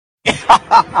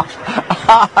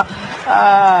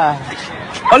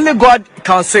Only God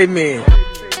can save me.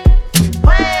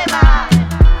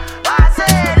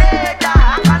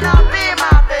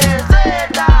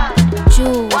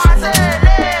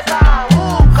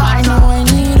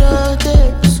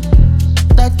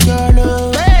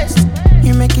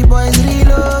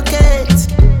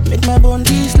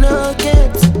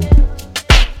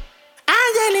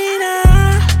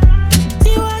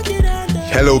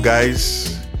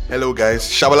 Hello guys.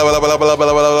 Shabba.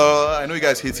 I know you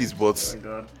guys hate it, but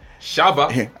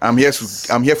Shabba. I'm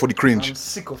here for the cringe. I'm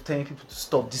sick of telling people to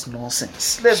stop this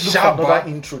nonsense. Let's look for another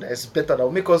intro that is better, that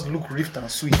will make us look rift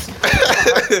and sweet.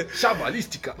 Shabba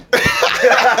listica.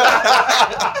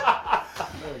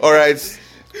 All right,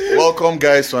 welcome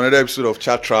guys to another episode of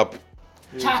Chat Trap.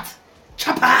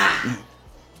 Chapa.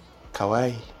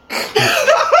 Kawaii.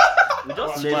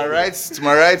 To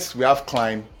my right, we have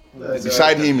Klein.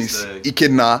 Beside him is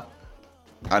Ikenna,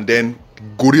 and then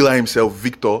Gorilla himself,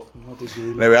 Victor.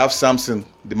 Then we have Samson,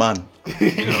 the man.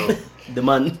 The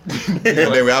man. And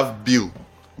then we have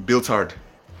Bill Tard.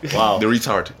 Wow. The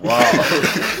retard. Wow.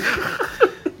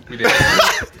 We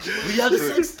had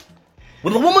sex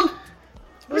with a woman.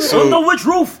 So, under which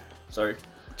roof? Sorry.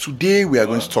 Today we are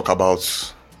going to talk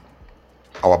about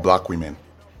our black women.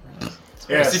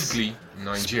 Specifically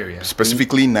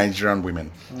Nigerian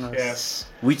women. Yes.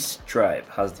 Which tribe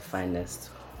has the finest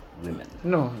women?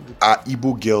 No. Are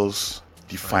Igbo girls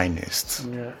the finest?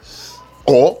 Yes.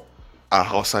 Or are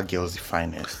Hausa girls the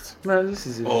finest? Man, this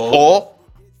is it. Or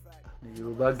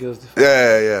Yoruba girls.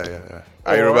 yeah.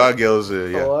 Are Yoruba girls? Yeah.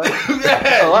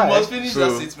 You must finish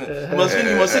that statement. You must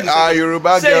finish it. Are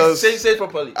Yoruba girls? Say it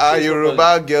properly. Are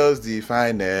Yoruba girls the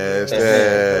finest?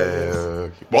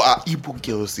 But are Igbo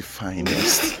girls the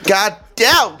finest? God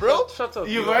damn, bro! Shut up.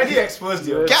 You've already exposed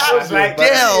your God like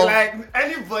damn. Like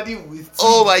anybody with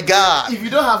Oh my God! if you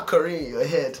don't have Korean in your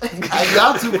head and you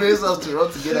have two brains cells to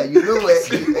run together, you know where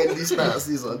the stance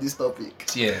is on this topic.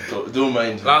 Yeah. Don't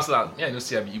mind. Last, yeah, I don't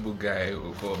see an Igbo guy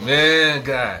or man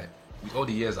guy with all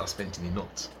the years I've spent in the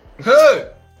north.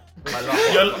 Hey! My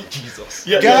love, Jesus.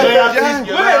 God damn!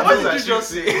 What did you just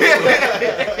say?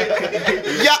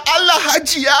 Ya Allah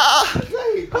Hajia!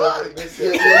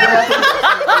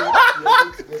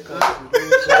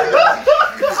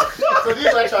 So this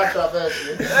is actual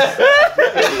traversal.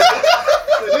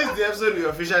 So this is the episode we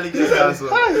officially get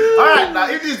cancelled. Alright, now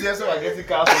if this is the episode we're getting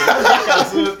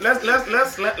cancelled,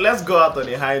 let's go out on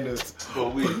a high note.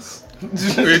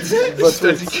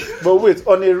 But wait,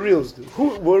 on a reels,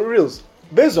 reels?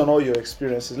 Based on all your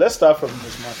experiences, let's start from the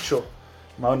most mature.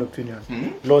 My own opinion.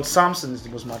 Lord Samson is the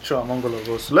most mature among all of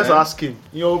us. So let's ask him,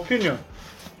 in your opinion,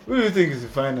 who do you think is the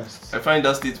finest? I find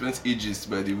that statement ageist,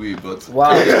 by the way, but Wow.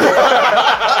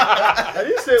 I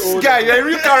didn't say old. Guy, you're a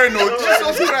real Karen, oh,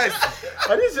 Jesus Christ!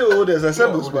 I didn't say oldest, I said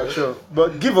most mature.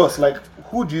 But give us, like,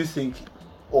 who do you think,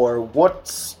 or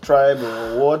what tribe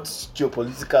or what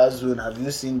geopolitical zone have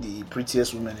you seen the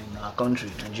prettiest women in our country,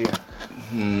 Nigeria?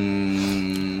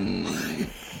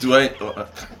 do I?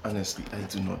 Honestly, I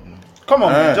do not know. Come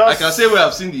on, man, I can say where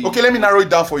I've seen the. Okay, let me narrow it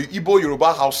down for you. Igbo,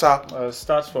 Yoruba, Hausa.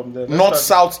 Start from there. North,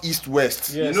 south, east,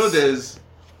 west. Yes. You know, there's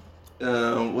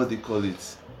what they call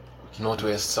it.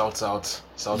 Northwest, southwest,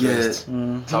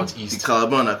 The southeast.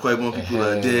 Calabar and Akwa Ibom people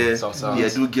are there. South. The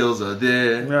Edo girls are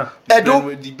there. Yeah.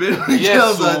 Edo? The Benue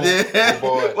girls are there.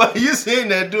 Why are you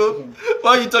saying Edo?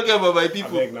 Why are you talking about my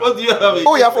people? What do you have?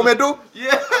 Oh, you're from Edo?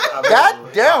 Yeah.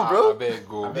 God damn, bro. I beg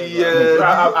go. I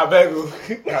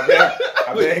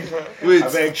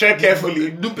beg, tread carefully.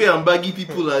 Dupe and Baggy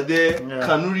people are there.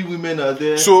 Kanuri women are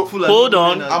there. So, Fulani hold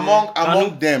women on. are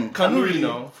Among them. Kanuri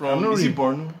now from Kanuri. is it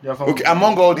Borno? Okay,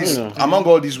 among all these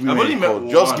I've only women, met called,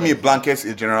 just one. give me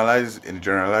a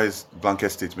generalized blanket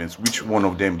statements. Which one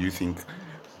of them do you think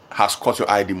has caught your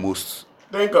eye the most?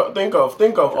 Think of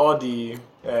all the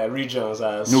regions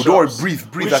as. No, don't worry, shops. breathe.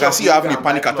 Which I can shop see you you having a can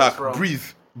panic buy clothes attack. from?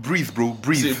 Breathe, bro.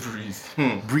 Breathe.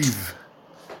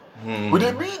 With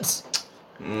the beats.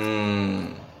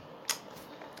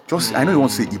 Just, I know you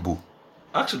want to say Igbo.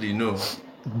 Actually, no.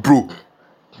 Bro.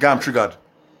 Guy, I'm triggered.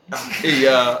 Hey,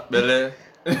 Bele.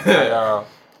 Yeah.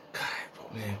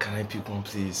 Man, can I pick one,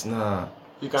 please? Nah.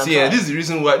 You can See, try. this is the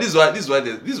reason why. This is why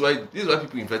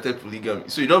people invented polygamy.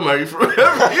 So you don't marry from.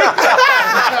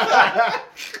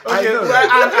 Okay,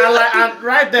 and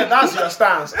right there, that's your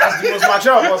stance. As the most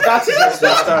mature of us, that's your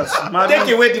stance. Take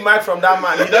away the mic from that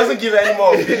man. He doesn't give any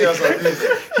more opinions on this.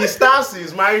 His stance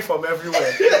is marry from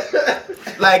everywhere.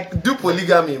 Like, do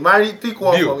polygamy. Marry, pick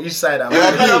one from each side. And I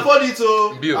marry. can afford it,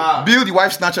 so. Bill. Bill, the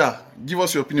wife snatcher. Give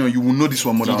us your opinion. You will know this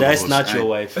one more than Did I all of us. snatch your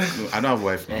wife? No, I don't have a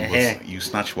wife now, but you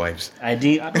snatch wives. I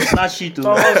don't snatch it too.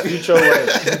 Someone's future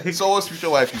wife. Someone's future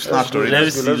wife, you snatched go. already.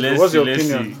 Let's see. let's go. Let's What's see. your Let's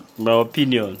opinion? see. My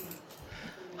opinion.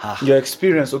 Your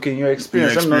experience. Okay, in your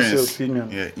experience. Let me not say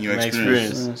opinion. Yeah, in your My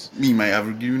experience. Me,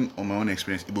 I've given on my own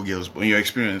experience, Igbo girls, but in your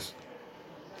experience.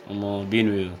 I'm being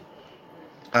real.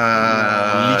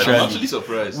 I'm Literally. actually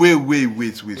surprised. Wait.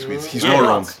 He's not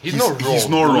wrong. He's not wrong. He's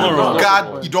not wrong. wrong.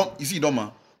 God, is he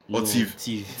Idoma? Or No, Tiv?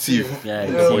 Tiv. Tiv. Yeah,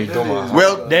 Boy, Tiv. dumbass.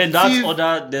 Well, Then that Tiv-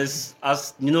 other, there's,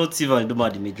 as you know, Tiv and Doma are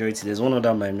the majority. There's one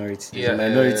other minority. There's a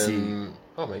minority.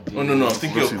 Oh my god. Oh no, I'm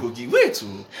thinking of Kogi. Wait.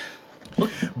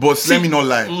 But let me not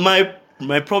lie.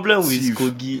 My problem with Tiv.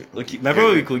 Kogi, okay, my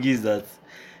problem with Kogi is that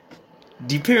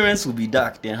the parents will be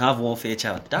dark, then have one fair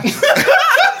child. That's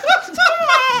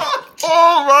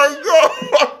Oh my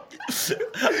god!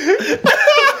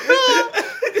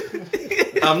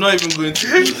 I'm not even going to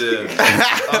go there.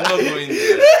 I'm not going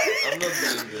there.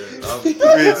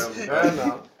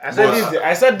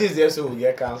 I said this yesterday will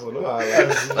get cancelled. Look how it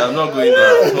ends. I'm not going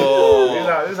there.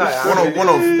 Oh. This is how it One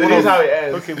of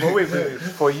ends. Okay, but wait.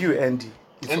 For you, Andy,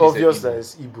 it's Andy obvious said that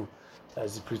it's Igbo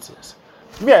that's the prettiest.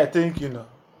 Me, I think,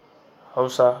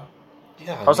 Hausa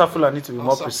Fulani need to be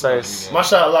more precise.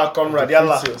 Mashallah, comrade.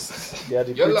 Yalla. Prettiest. They are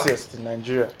the Yalla. prettiest in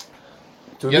Nigeria.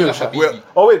 To me, Yalla, Osha. Habibi. Well,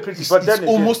 Oh wait, pretty. But it's then again,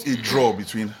 almost a draw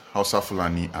between Hausa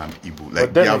Fulani and Igbo. Like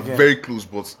But then they are again- very close,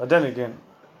 but But then again,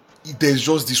 there's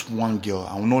just this one girl.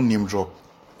 I will not name drop,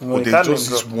 No, but you there's can't just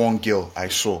name this one girl I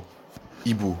saw,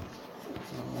 Igbo.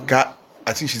 God,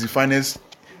 I think she's the finest.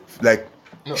 Like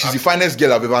she's the finest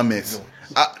girl I've ever met.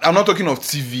 I'm not talking of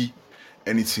TV,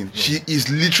 anything. She is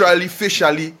literally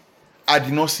facially. I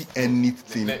did not see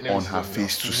anything on her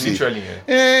face to say. Literally,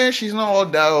 yeah. She's not all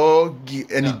that or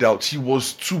give any doubt. She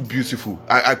was too beautiful.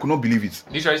 I could not believe it.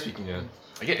 Literally speaking, yeah.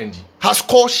 I get NG. Her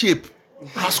skull shape.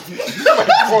 Her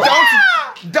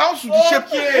down to the shape.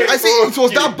 I say it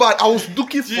was that bad. I was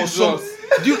looking for some.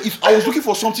 I was looking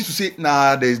for something to say.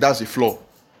 Nah, that's a flaw.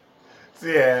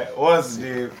 Yeah, what's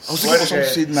the? I was looking for something to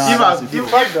say. Nah, that's a the flaw.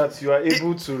 fact that you are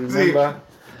able to remember,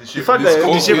 the fact this that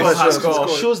skull- the shape this of skull- skull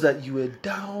shows that you were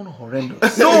down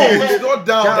horrendous. No, it's not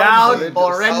down. Down I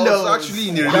was actually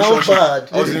in a Down relationship. bad.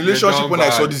 I was in a relationship when I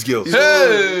saw these girls.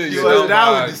 Hey, You were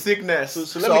down with the sickness. So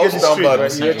So let I me was get this down straight. bad.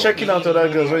 Right? You're checking out other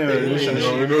girls when you're in a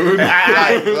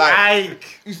relationship.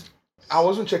 I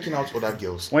wasn't checking out other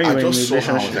girls. When you I were in just a saw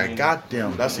her. I was relationship. like, God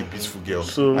damn, that's a beautiful girl.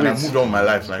 So and I wait. moved on with my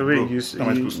life. Like, So bro, wait, what am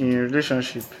I supposed to in your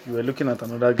relationship, you were looking at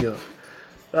another girl.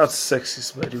 That's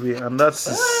sexist, by the way, and that's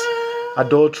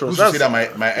adulterous. Who's to That's say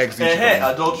that my ex didn't cheat on me?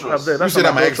 I Adulterous. bet Who that's said an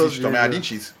that my ex adulterous didn't cheat on me? I behavior. didn't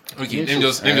cheat. Okay, let me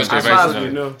just As clarify far as it we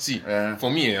now. know. See, Yeah.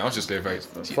 for me, I'll just clarify it.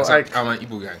 See, For as Ike. I'm an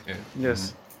Igbo guy. Yeah.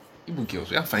 Yes. Igbo girls,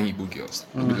 we are fine Igbo girls.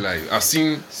 Don't be lying. I've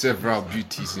seen several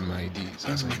beauties in my days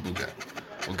as an Igbo guy.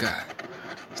 Oh, guy,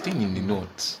 staying in the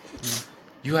north,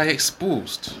 you are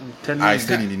exposed. Tell I me,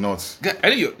 stayed in the north. Guy, I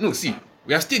know you. No, see,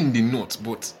 we are still in the north,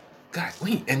 but guy,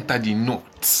 when you enter the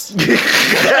north,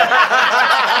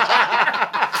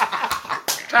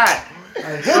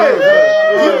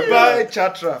 goodbye,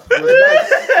 Chatra.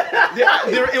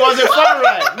 It was a fun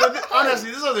ride. No,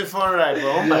 honestly, this was a fun ride, bro.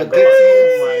 Oh my god.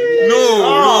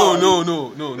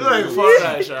 no, This was a fun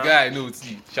ride, Sha. guy, no,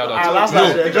 see, shout Ah, out. last to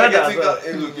time, no, enjoy that, bro.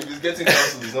 Hey, look, if it's getting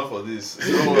cancelled, it's not for this.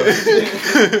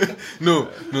 Don't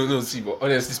worry. no. See, but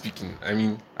honestly speaking, I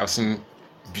mean, I've seen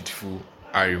beautiful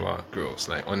Ariwa girls.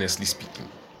 Like honestly speaking,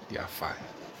 they are fine.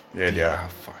 Yeah, they are.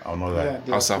 fine. I'll know that.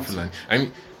 Hausa Fulani. I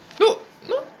mean, no.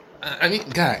 I mean,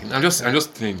 guy, I'm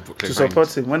just playing. To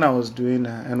support him, when I was doing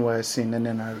NYC in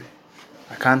NNRA,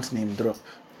 I can't name drop.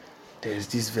 There's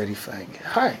this very fine girl.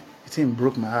 Hi. The thing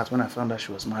broke my heart when I found out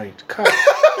she was married. Kai.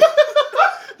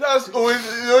 That's always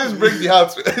break the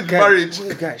heart. Marriage.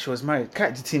 Guy, she was married. Kai,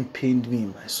 the thing pained me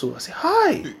in my soul. I said,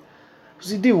 hi.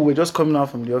 See, we were just coming out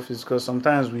from the office because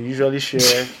sometimes we usually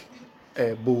share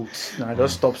boats. And I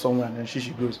just stop somewhere and then she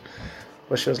goes.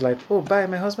 But she was like, oh, bye,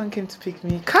 my husband came to pick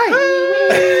me. Kai!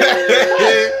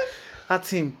 That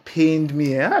thing pained me.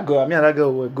 Me and that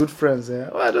girl were good friends.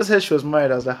 Oh, I just heard she was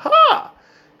married. I was like, ha!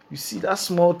 You see that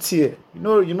small tear.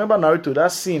 You remember Naruto,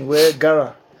 that scene where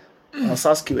Gaara and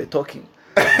Sasuke were talking.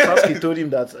 Sasuke told him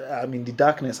that I'm in the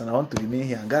darkness and I want to remain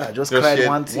here. And Gaara just cried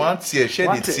one tear. One tear. Shed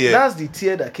One a tear. tear. That's the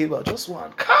tear that came out. Just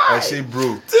one. I say,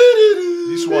 bro.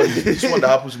 This one that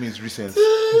happens to me is recent.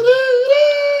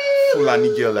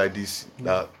 Fulani girl like this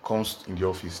that comes in the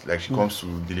office, like she comes to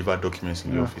deliver documents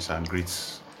in the office and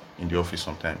greets in the office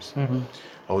sometimes.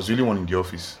 I was really one in the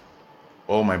office.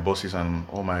 All my bosses and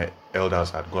all my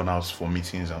elders had gone out for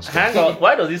meetings and stuff. Hang on,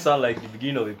 why does this sound like the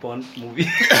beginning of a porn movie?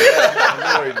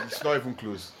 No, it's not even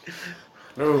close.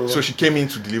 No. So she came in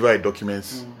to deliver her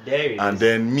documents. There it And is.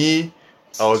 then me,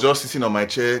 I was just sitting on my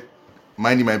chair,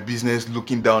 minding my business,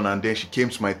 looking down, and then she came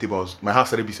to my table. My heart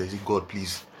started beating. I said, God,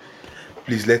 please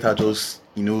let her just,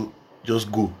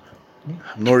 just go.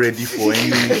 I'm not ready for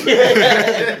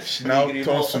any. She now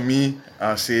turns to me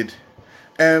and said,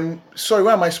 sorry,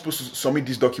 why am I supposed to submit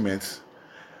these documents?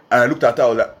 And I looked at her, I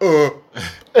was like,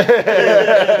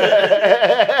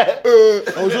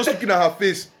 I was just looking at her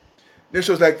face. Then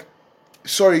she was like,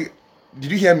 sorry,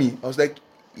 did you hear me? I was like,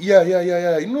 yeah.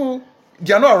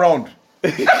 They are not around.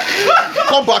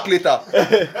 Come back later.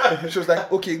 She was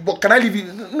like, okay, but can I leave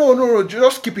it? No,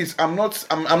 just keep it. I'm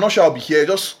not sure I'll be here.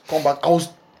 Just come back.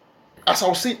 As I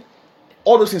was saying,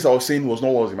 all those things I was saying was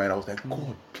not what was in mind. I was like,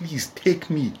 God, please take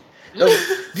me.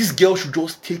 This girl should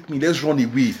just take me. Let's run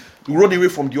away. We run away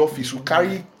from the office. We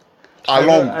carry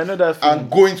along I know that feeling.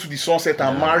 and go into the sunset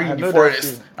and marry in the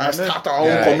forest and start our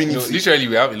own community. Literally,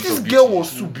 we have a lot This of girl beauty.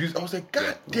 was so beautiful. I was like,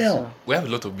 God damn. We have a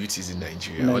lot of beauties in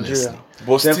Nigeria, Nigeria. honestly.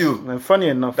 But Then, still, funny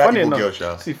enough, that Igbo girl,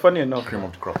 sha. funny enough, cream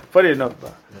of the crop. funny enough,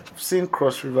 but I've seen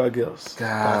Cross River girls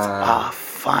that are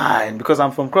fine because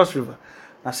I'm from Cross River.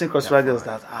 I've seen Cross River girls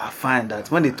that are fine.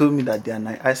 That when they told me that they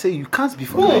are, I say you can't be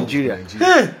from Nigeria.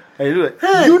 And you do like,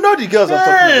 you know the girls I'm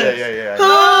talking about. Yeah.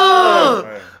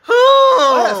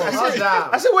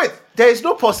 I said, wait, there is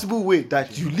no possible way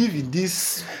that you live in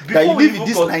this, that you Before we live in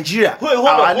this focus- Nigeria. Wait, hold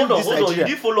I on, live hold in on, this hold on. You Nigeria.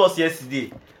 did follow us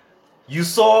yesterday. You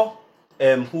saw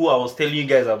who I was telling you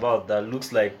guys about that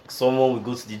looks like someone we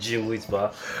go to the gym with,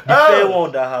 but the fair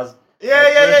one that has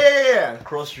Yeah.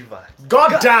 Cross River.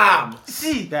 God damn.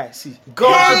 See, Yeah, see.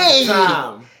 God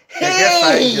damn. They get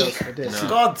fine girls for there. See,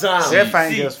 God damn. they get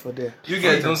fine See. girls for there. You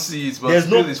guys don't see it, but There's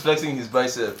Spirit no- is flexing his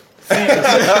bicep. see,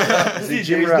 there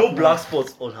gym is rat, no man. black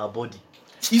spots on her body.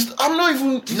 I'm not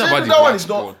even. It's not about the that one black is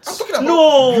not. I'm spots. talking about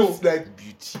No. youth, like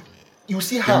Beauty, man. you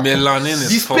see The her. melanin The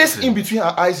is space popping. in between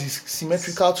her eyes is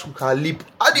symmetrical to her lip.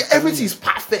 Everything is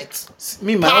perfect.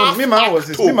 My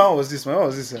own was this.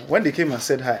 When they came and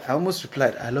said hi, I almost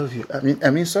replied, "I love you." I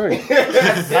mean, sorry.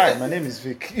 Hi, my name is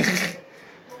Vic.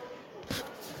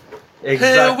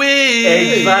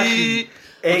 Exactly.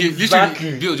 Okay, Exactly.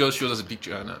 literally, Bill just showed us a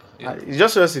picture, Anna. Yeah. You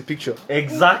just show us a picture.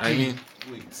 Exactly. I mean,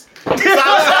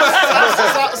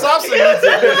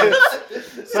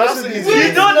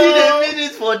 we don't need a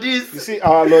minute for this. You see,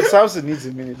 our Lord Samson needs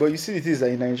a minute, but you see, the thing is that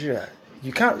in Nigeria,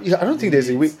 you can't. I don't think there's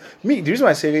a way. The reason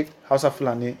why I say Hausa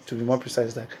Fulani, to be more precise,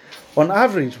 is that on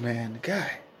average, man,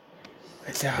 guy,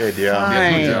 they are Yeah, they are.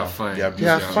 fine. they are fine. They are They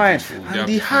are beautiful. fine, They are and the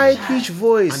beautiful. high pitched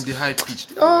voice. And the high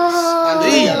pitched. Oh,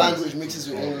 And then their language mixes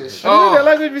with English. and when their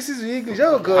language mixes with English.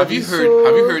 Oh God! Have you it's heard? So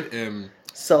Have you heard?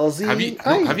 Salzy.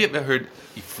 Have you ever heard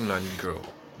a Fulani girl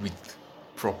with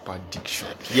proper diction?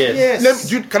 Yes.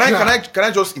 Yes. Can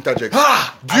I just interject?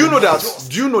 Do you know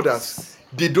that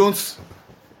they don't?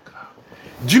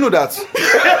 Do you know that?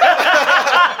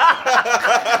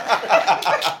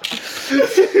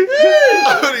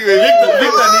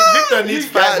 Victor needs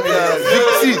 5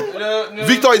 minutes. See,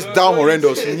 Victor is down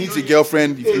horrendous. He needs a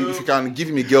girlfriend. If you can give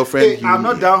him a girlfriend, he I'm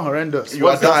not down horrendous. You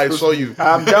are What's down. that I supposed saw to you. be?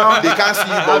 I'm down. They can't see you,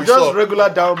 but I'm we just saw. regular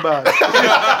down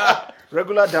bad.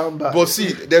 Regular down bad. But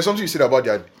see, there's something you said about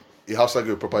a Hausa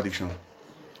girl with proper diction.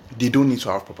 They don't need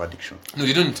to have proper diction. No,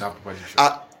 they don't need to have proper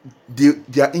diction.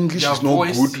 Their English Their is not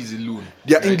voice good. is alone.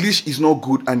 Their right? English is not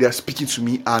good, and they are speaking to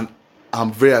me, and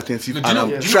I'm very attentive, No, do and you I'm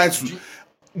know- do you- trying do to. you-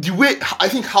 The way I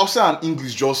think Hausa and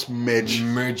English just merge.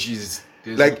 merges.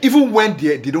 There's Like even when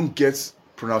they don't get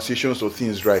pronunciations or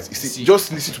things right, you see, See.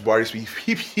 just listen to Boris with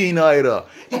hip hinaira.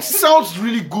 It sounds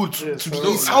really good. To the,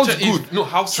 no, it sounds actually, good. No,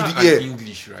 Hausa to the and ear.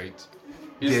 English, right?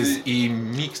 Is There's it- a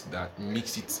mix that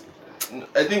makes it.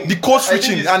 I think The code I think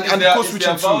switching it's- and it's the their- code it's switching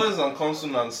their too. vowels and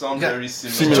consonants sound very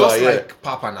similar. Similar, Just yeah. like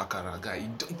Papa Nakara, guy.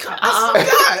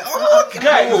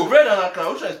 Guy, oh, bread and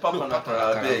akara. Which one is Papa and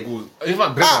akara? I beg.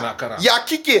 Even bread and Nakara. Ya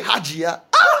kike hajia.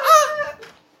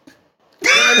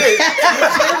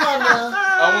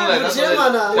 I'm like, that's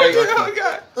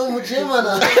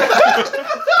Mujemana.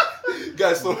 like,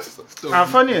 Guys, so And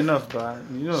funny enough, but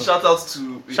shout out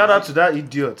to shout out to that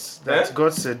idiot that Eh?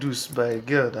 got seduced by a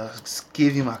girl that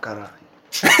gave him akara.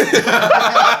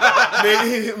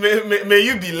 May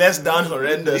you be less down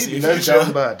horrendous in That's future.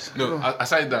 down bad. No,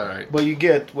 aside that, right? But you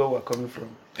get where we're coming from.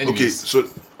 okay, Anyways, so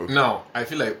now I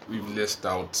feel like we've left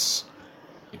out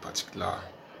a particular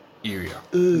area.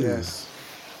 Yes.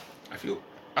 I feel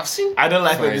I've seen. I don't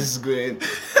like where Fine. this is going.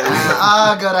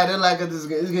 Ah, God, I don't like it. This is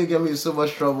gonna get me in so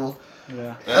much trouble.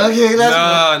 Yeah. Okay, let's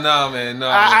go. No, man, no.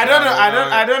 I don't know. no.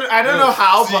 I don't know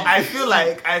how, but See.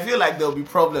 I feel like there'll be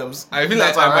problems. I feel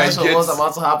that like I might arise from get what's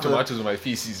about to happen. tomatoes on my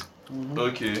faces.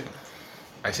 okay.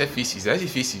 I said feces. Did I say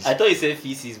feces? I thought you said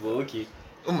feces, but okay.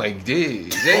 Oh my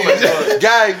days.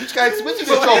 Guy, which guy? Which is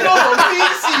your You know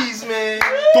from feces, man.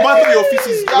 tomato your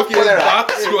feces? Okay, back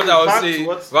to what I was back to saying.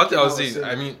 what Back to what I was Steve saying.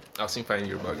 was I mean, I've seen fine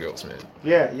Yoruba girls, man.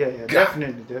 Yeah,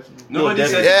 definitely. Nobody No,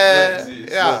 said Yeah, it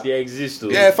exists. yeah. They exist though.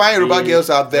 Yeah, fine Yoruba girls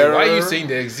out there. Why are you saying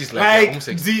they exist like they're Like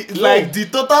homosexual? the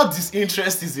total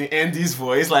disinterest is in Andy's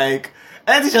voice. Like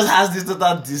Andy just has this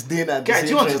total disdain and Guys,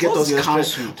 you want to disinterest. get What's us your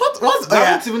stress? cancelled? What? I Yeah.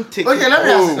 haven't even taken. Okay, let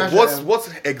me ask you a Oh, question.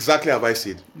 what exactly have I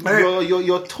said?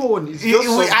 Your tone is just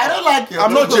so I don't like your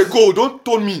I'm not J. Cole. Don't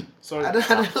tone me. sorry. I don't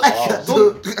like that.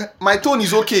 Don't. My tone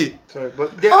is okay. Sorry,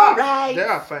 but there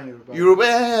are fine Yoruba. Yoruba.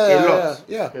 a lot.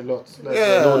 Yeah. A lot. Like,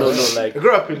 Yeah. No, I like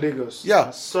grew up in Lagos. Yeah.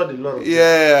 I saw a lot of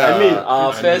Yeah. I mean,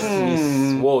 our first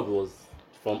Miss World was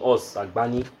from us,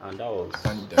 Agbani, and that was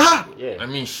yeah. I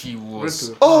mean, she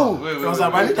was. Oh, Wait, Because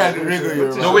Abani can regular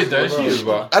Yoruba. No, wait, that is she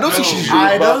Yoruba. I don't think she's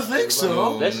I Yoruba. don't think so.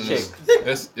 No, Let's no, check.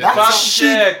 Let's, That's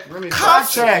check.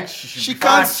 Fact check. She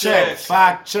can't.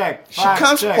 Fact check. She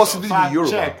can't possibly be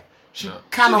Yoruba. She No.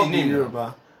 cannot Say the be name.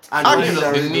 Yoruba. And How the do name you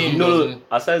that the we name know. No, doesn't.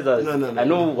 aside that, No. I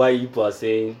know why people are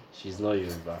saying she's not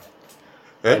Yoruba.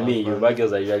 Eh? I mean, Yoruba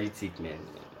girls are usually thick, man.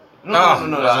 No.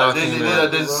 That's nothing,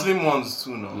 man. There's slim ones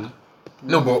too now.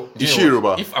 No, but Is you she know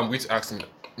what? Yoruba? If I'm going to ask him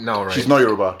now, right? She's not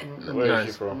Yoruba. Where is she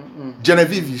Nice. from?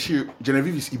 Genevieve is she?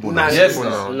 Genevieve is Igbo. Nah, now. Yes, For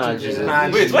now. now. Nah,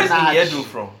 Jesus. Wait, where's Iniedo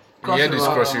from? Yeah, this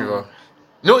Cross River.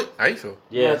 No, are you sure?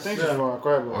 Yeah, Yes. thank you for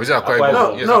Akwa Ibom. Or is it Akwa Akwa Ibom?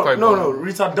 Ibom. Yes, No, Akwa no, Ibom. no.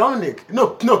 Rita Dominic.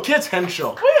 No, Kate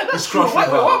Henshaw is Cross What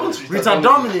River. happened to Rita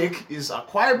Dominic is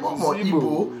Akwa Ibom or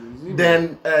Igbo.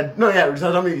 Then,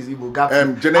 Rita Dominic is Igbo. Gap.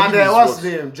 Genevieve and is what's what?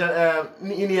 the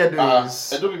name? Iniedo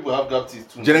is. Edo people have gap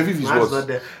teeth too. Genevieve is Man's not what?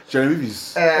 there. Genevieve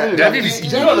is. Genevieve is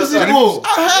Genevieve is Igbo.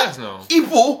 Yes, no.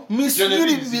 Igbo Miss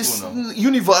Genevieve is Miss Igbo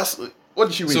Universe. What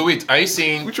did she win? So wait, are you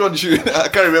saying? Which one did she win? I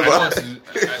can't I remember. don't, want to,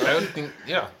 I don't think.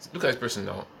 Yeah, look at this person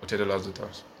now. Otedola's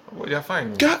daughters. Well, they're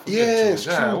fine. God, yes,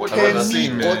 Yeah, true. what am I saying,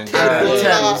 Kenny, man?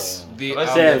 Otedola. They Thames.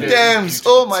 are very Thames.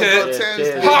 beautiful. Oh my God, Thames.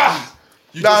 Thames. Ha!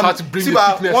 You just had to bring the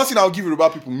thickness. one thing I'll give Yoruba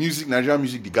people, music, Nigerian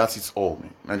music, they got it all,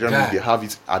 man. Nigerian Yeah. music, they have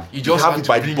it. You They just have had it to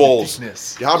by bring the balls.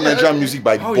 thickness. They have Nigerian music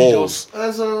by How you balls.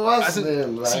 So what's As in, the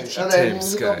name? Like, see, and then Thames,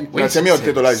 musical guy. people. When Now, you tell me see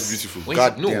Otedola Thames- is beautiful. when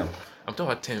God you- damn. I'm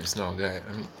talking about Thames now, guy.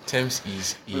 I mean, Thames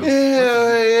is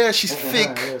Yeah, she's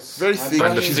thick. yes. Very And thick.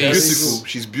 the She's face. beautiful.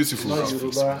 She's beautiful. Not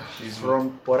Yoruba. She's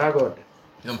from Poragod.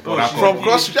 From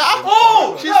Cross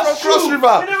Oh, she's from Cross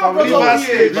River. From Rivers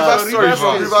State.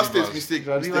 Rivers State. Mistake.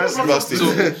 Rivers State.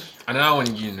 So another one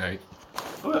again, right?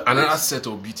 Another set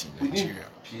of beauty in Nigeria.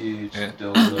 Yeah.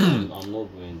 I'm not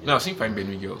going there. No, I've seen fine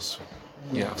Benue girls.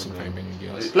 Yeah, I've seen fine Benue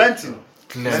girls. Plenty. So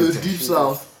Plenty. deep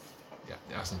south.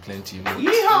 Yeah, I've seen plenty.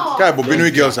 Guy, but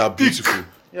Benue girls are beautiful.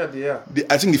 Yeah, they are.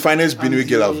 I think the finest Benue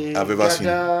girl I've ever seen.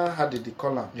 How did they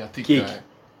call her? Yeah, thick Cake. guy.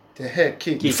 The hair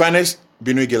cake. The finest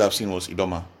Benue girl I've seen was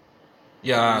Idoma.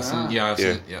 Yeah, I've seen. Yeah, I've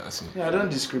Yeah. seen. Yeah, I've seen. Yeah, I don't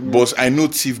discriminate. But I know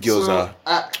thief girls are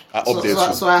up there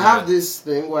too. So I have this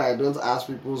thing where I don't ask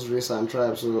people's race and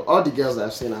tribe. So all the girls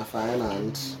I've seen are fine,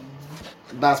 and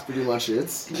that's pretty much it.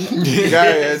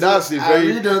 Yeah, that's a I very.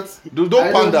 really don't. Don't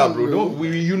I panda, don't bro.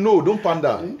 know. Don't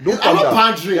panda. Don't I'm panda. not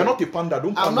pandering. You're not a panda.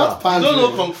 Don't I'm panda. not You pandering.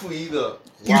 don't know Kung Fu either.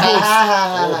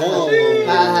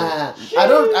 I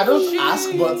don't ask,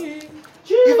 but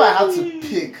if I had to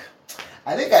pick,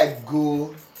 I think I'd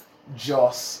go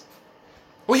Joss.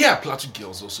 Oh yeah, Plateau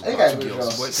girls also. I think Plateau I will girls.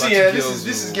 just- Boy, See, Plateau this girls,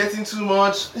 is oh. getting too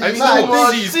much. I mean, No, I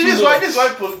no, think- see,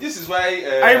 This is why.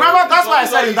 I remember that's why I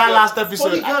said in that last episode.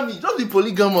 Polygamy, just be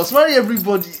polygamous, marry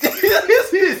everybody.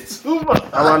 This is too much.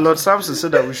 Our Lord Samson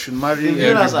said that we should marry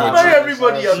Everybody. Marry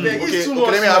everybody, I beg. Okay, It's too okay,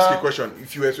 much. let me ask you a now. question.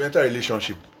 If you were to enter a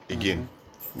relationship again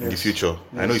in the future,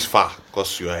 I know it's far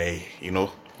because you are a,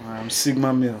 I'm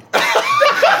Sigma male.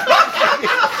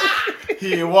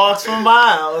 He walks for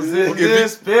miles in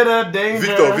this bit of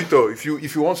danger. Victor, if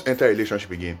you want to enter a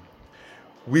relationship again,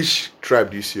 which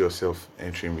tribe do you see yourself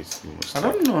entering with the most? I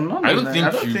don't know. I don't think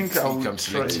I you think I can would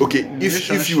select try. it. Okay,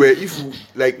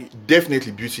 if like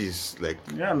definitely beauty is like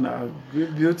Yeah, nah,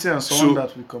 beauty and someone So-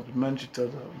 that we complement each other.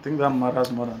 I think that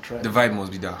matters more than tribe. The vibe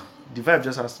must be there. The vibe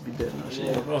just has to be there.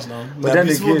 Now, Of course, now. But There are then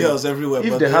beautiful again, girls everywhere. if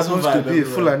but there there's no happens to vibe be a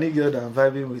everywhere. Fulani girl that I'm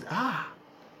vibing with,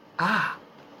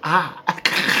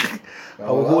 I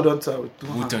will hold on to her with two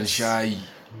Boot and hands. shy.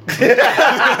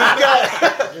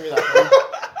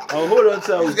 I will hold on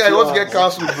to her with this guy two wants to hands. get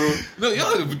cancelled, bro. No,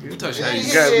 you're boot and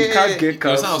shy. Guy, we can't get You understand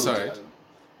cancelled. outside, right?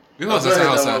 You know I've what's heard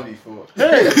that outside? one before.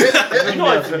 You know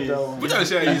what I that one. Boot and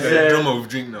shy is a drum of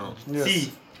drink now. Yes.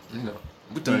 C. No.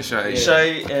 Boot and shy. Shy,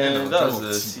 Yeah, that's drum the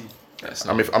of C. Yes,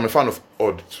 I'm a fan of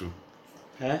Odd too.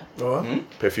 Huh?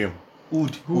 Perfume.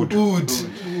 Oud.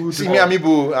 See me and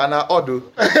Ibu and Odo.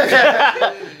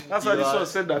 That's why this one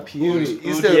said that Pierre.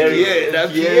 Instead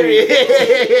of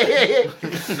Pierre.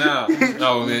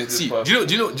 Now, man. See, do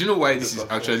you know why this is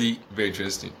actually very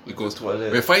interesting? Because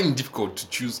we're finding it difficult to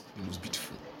choose the most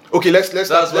beautiful. Okay, let's That's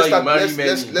start. why you Let's marry rank. many.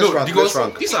 Let's No, rank. because Let's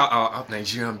rank. these are our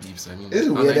Nigerian beefs. I mean, This is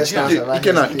our weirdest Nigerian-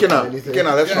 answer.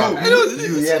 Ikena, let's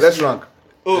rank. Let's rank.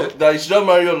 Oh, that you should not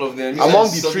marry all of them. Among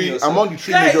the three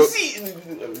major. Guys,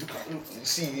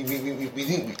 see, we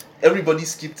didn't. Everybody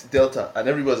skipped Delta, and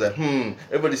everybody was like,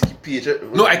 Everybody skipped PH.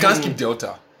 No, I can't skip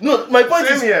Delta. No, my point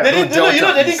is, here. they didn't, No, you know, they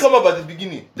Delta didn't come up at the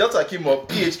beginning. Delta came up,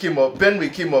 PH came up,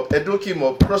 Benway came up, Edo came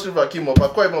up, Cross River came up,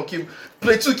 Akwa Ibom came,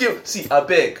 Play 2 came. See, I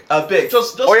beg,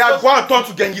 just. Oh yeah, go and turn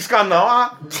to Genghis Khan now. Huh?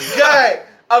 Guy,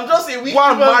 I'm just a weak Go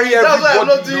and man. marry That's why I'm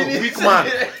not everybody, doing you it. weak man.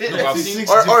 No, I've seen.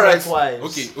 All right.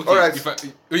 Okay. All right. If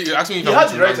you ask me if You I had want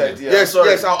the to right rank them. idea. Yes, Sorry.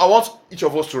 yes. I want each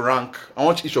of us to rank. I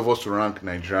want each of us to rank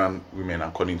Nigerian women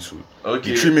according to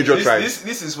Okay. the three major tribes.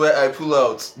 This is where I pull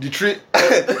out. The three.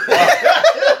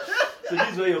 So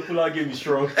this is where your pull-out game is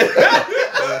strong.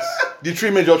 The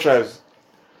three major tribes.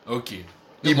 Okay.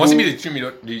 No, Igbo- must it be the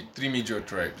three major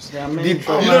tribes? The any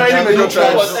major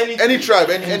tribes. Any tribe.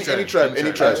 Any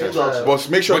tribe. tribe. But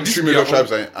make sure But the this three be major our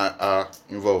tribes are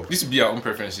involved. This will be our own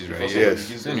preferences, right?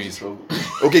 Yes. Anyways,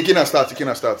 Okay, Kina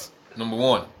start. number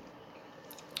one.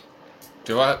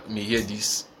 Whoever may hear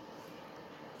this,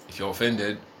 if you're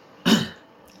offended,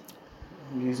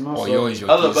 He's not or so. yours is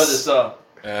your All about the case. star.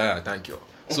 Thank you.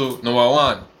 So number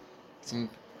one, I think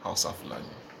House of Fulani.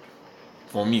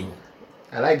 For me,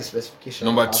 I like the specification.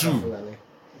 Number of House of two. Fulani.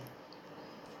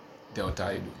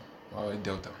 Delta Edo.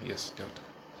 Delta. Yes, Delta.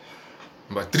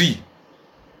 Number three,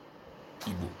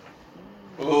 Igbo.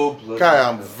 Oh, bloody. Kai,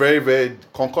 I'm very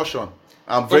concussion.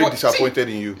 I'm very But disappointed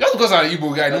in you. Just because I'm an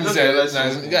Igbo guy, don't don't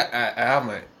say get that. I have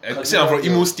my. See, I'm from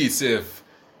Imo State, self.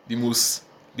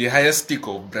 The highest stake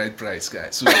of bride price, guy.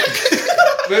 So Wait.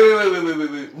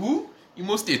 Who?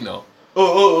 Imo State now.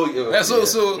 Oh, yeah. Yeah,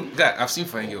 so guy, I've seen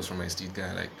fine girls from my state,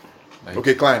 guy. Like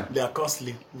Okay, Klein. They are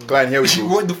costly. Klein, here we go.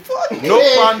 what the fuck? No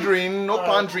pandering,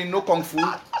 no kung fu.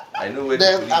 I know where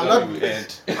Then the I'm not- will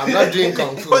end. I'm not doing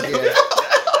kung fu here.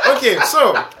 Okay,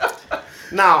 so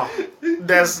now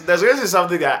there's going to be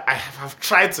something that I have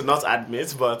tried to not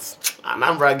admit, but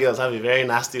Anambra girls have a very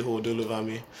nasty hold all over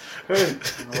me.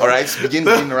 All right, begin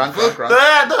rank. No,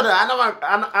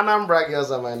 Anambra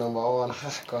girls are my number one.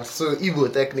 God, so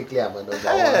Igbo technically are my number one.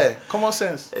 Hey, common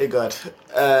sense. Hey God.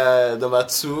 Number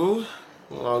two,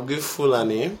 I'll give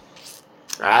Fulani.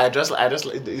 I just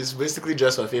it's basically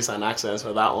just her face and accents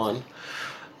for that one.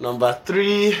 Number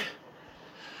three,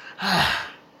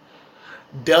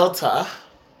 Delta.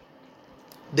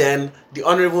 Then the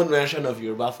honorable mention of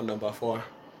Yoruba for number four.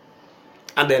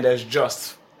 And then there's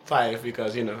just 5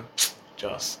 because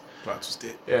just Plateau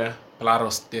State. yeah.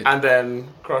 Polaris State. And then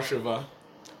Cross River.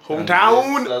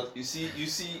 Hometown. You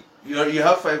see, you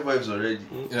have 5 wives already.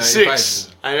 Yeah, 6.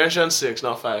 five. I mentioned 6,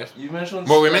 not 5. You mentioned.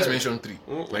 But we meant to five. mention 3.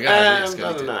 My guy has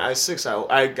No. escalated. I 6.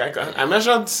 I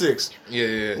mentioned 6. Yeah. I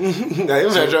didn't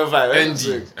mention 5. I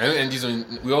mentioned ND. 6. I know ND's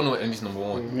on. We all know ND's number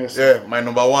 1. Yes. Yeah, my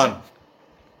number one.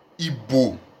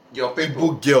 Igbo. Your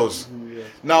people. Igbo girls.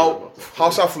 Now,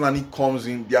 Hausa Fulani comes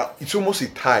in. It's almost a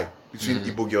tie between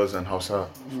Igbo girls and Hausa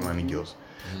Fulani girls.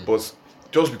 But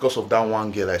just because of that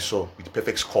one girl I saw with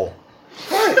perfect score,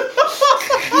 like,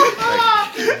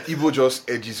 Igbo just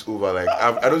edges over. Like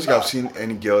I don't think I've seen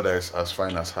any girl that is as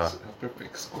fine as her.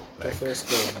 Perfect. Like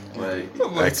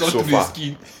so far,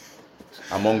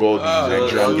 among all these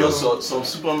Nigerian girls. Some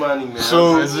Superman, man.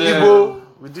 So Igbo,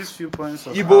 With these few points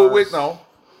of Igbo. ours- Wait now,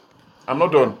 I'm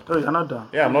not done. Oh, you're not done.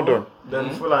 Yeah, I'm not done. Then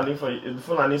Fulani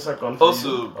second. for you.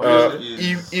 Also,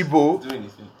 Igbo. do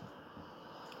anything.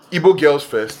 Igbo girls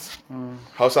first,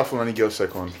 Hausa Fulani girls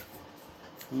second,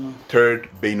 third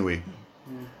Benue,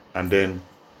 and then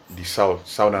the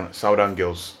southern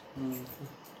girls.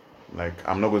 Like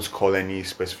I'm not going to call any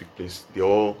specific place. They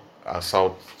all are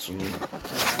south to me.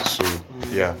 So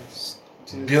yeah.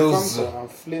 Bills.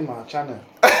 Flame our channel.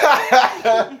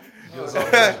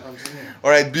 All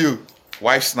right, Bill,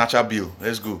 wife snatcher Bill.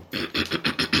 Let's go.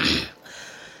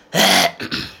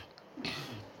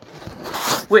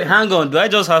 Wait, hang on. Do I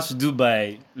just have to do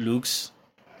by looks?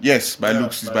 Yes, by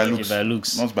looks. It's by Okay, looks. by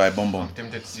looks. Not by bonbon.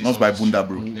 Tempted to say Not by something. bunda,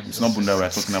 bro. It's not bunda we're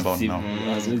talking about Say- now.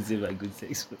 I was going to say by good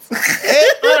sex. All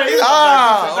right.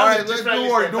 That's a Don't different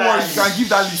worry. list Don't worry. You entirely. can give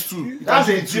that list too. You can That's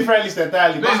give a it too. different list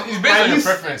entirely. It's based on My your list-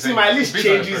 preference, See, my eh? list It's based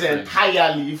on your changes preference.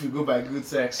 entirely if you go by good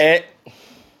sex.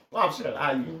 Well, I'm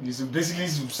sure you should basically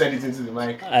send it into the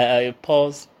mic. I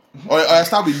pause. Or I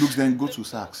start with looks, then go to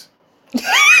sax. Oh,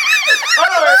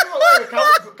 no, wait,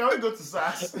 can we go to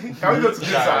sax? Can we go to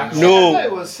sax? I thought No.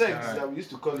 it was sex that we used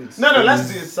to call it. No, let's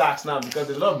do sax now because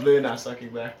they love blowing and sucking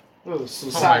back. Oh, so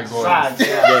Oh my sax. god. Sax,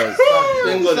 yeah.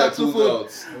 Thank God that took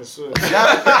out.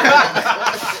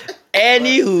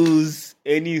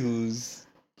 Anywho's,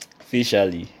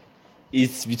 officially,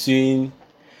 it's between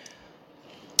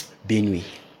Benue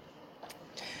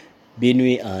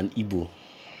and Igbo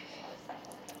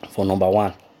for number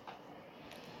 1.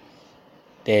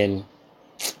 Then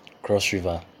Cross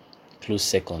River, close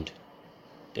second.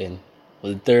 Then for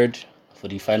the third, for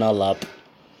the final lap,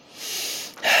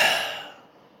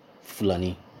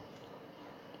 Fulani.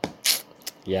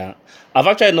 Yeah, I've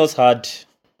actually not had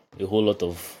a whole lot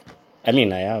of. I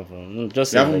mean, I have.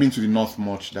 Just You haven't like- been to the north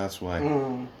much, that's why.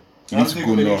 Mm. You need to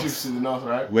go north, Trips to the north,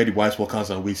 right? where the White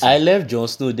Walkers are waiting. I left Jon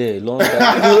Snow there a long time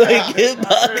ago. I came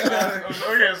back.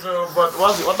 Okay, so but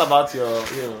what about your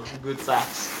good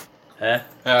sax? Eh?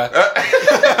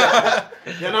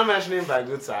 You're not mentioning by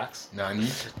good sax. Nani?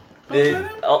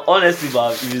 Honestly,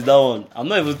 but if it's that one, I'm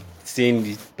not even saying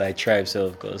it by tribe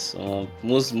self because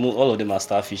most all of them are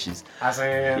starfishes. As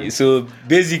in, So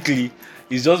basically,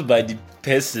 it's just by the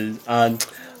person. And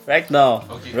right now,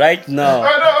 Okay. oh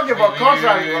no, okay, but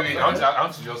contrary. I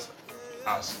want to just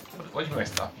ask. What do you mean by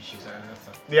starfishes? I don't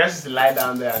understand. They just lie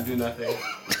down there and do nothing.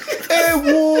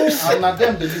 And now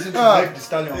them they listen to Meg the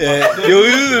Stallion. you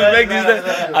will make this.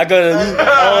 I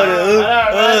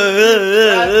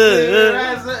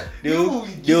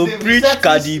They'll preach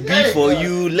Cardi B for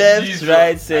you, left, Please,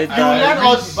 right, bro. center. You learn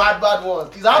all the bad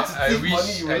ones. It's how to I thief wish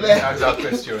money. You I didn't learn. ask that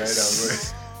question right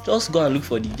now, Just go and look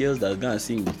for the girls that go and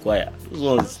sing in the choir. Those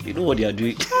ones, they know what they are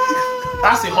doing.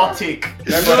 That's a hot take.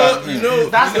 You know,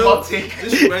 That's a hot take.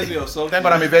 This reminds me of something Thank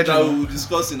God I'm a virgin. that we will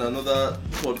discuss in another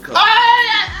podcast.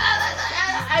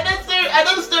 I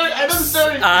don't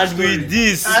story. And with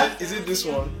this, Is it this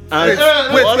one? and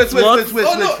Wait, what- Oh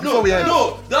before we end.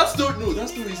 no, that story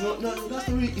is not. No, that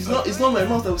story is not. It's not my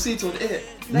mouth that will say it on air.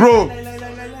 Bro,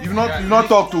 you've not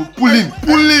talked to pull in,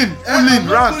 I'm not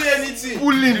Rans, pulling anything. pull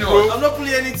in, You know bro. I'm not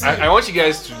pulling anything. I want you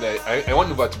guys to like. I want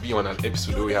Nuba to be on an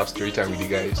episode where we have story time with the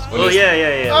guys. Oh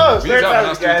yeah. Oh, We story have time an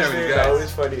with story guys time with is guys.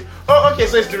 always funny. Oh, okay,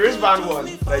 so it's the wristband one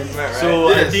that you meant, right? So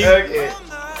Yes. Okay.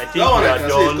 I think that one we I are can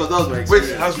say done. because that was my Wait,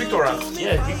 experience. has Victor ran?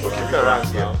 Yeah, Victor. Okay,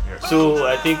 right now. So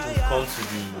I think we've come to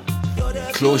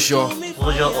the Closure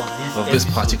closure of this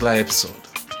episode. particular episode.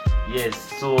 Yes.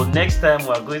 So next time we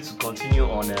are going to continue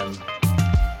on.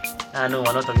 I know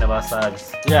we're not talking about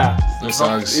SAGs. Yeah. No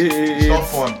songs. It's not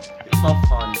fun. It's not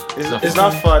fun. It's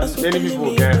not fun. Many people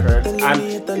will get hurt,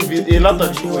 and a lot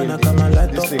of people in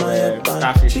this thing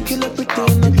starfish.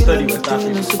 Study with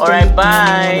starfish. All right.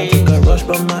 Bye.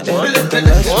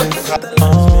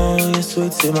 You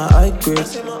sweet, see my eye grip.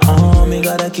 Me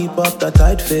gotta keep up the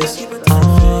tight fist.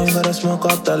 Gotta smoke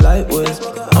up the light waves.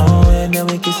 And then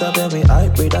we kiss up and we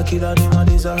hybrid. I kill her, the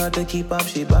money's are hard to keep up,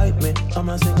 she bite me.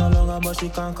 I'ma sing along, but she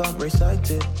can't come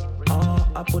recite it.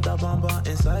 I put a bomber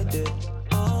inside it.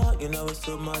 You know it's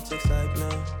too much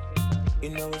excitement. You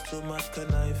know it's too much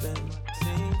conniving.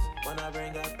 Scenes when I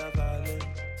bring out the violence.